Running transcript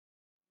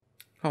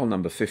Hole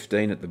number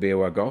 15 at the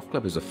Beerwah Golf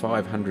Club is a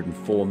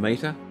 504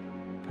 metre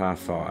par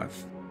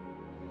 5,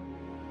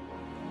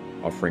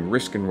 offering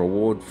risk and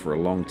reward for a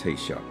long tee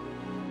shot.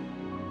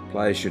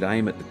 Players should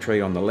aim at the tree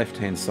on the left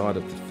hand side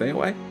of the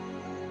fairway,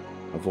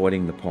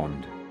 avoiding the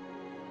pond.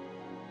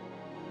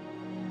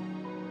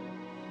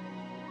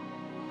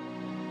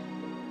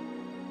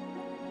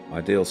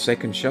 Ideal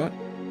second shot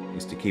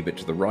is to keep it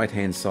to the right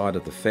hand side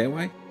of the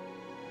fairway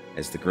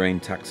as the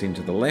green tucks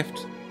into the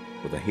left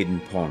with a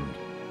hidden pond.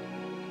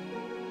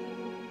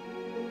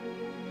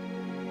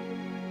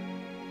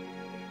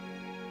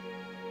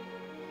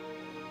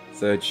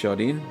 Third shot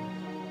in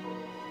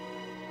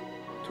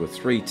to a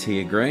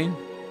 3-tier green,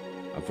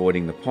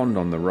 avoiding the pond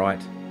on the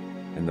right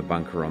and the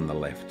bunker on the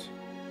left.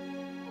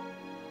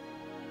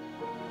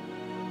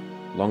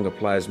 Longer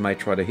players may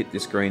try to hit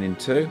this green in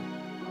two,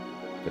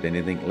 but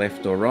anything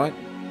left or right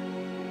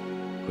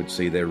could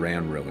see their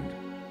round ruined.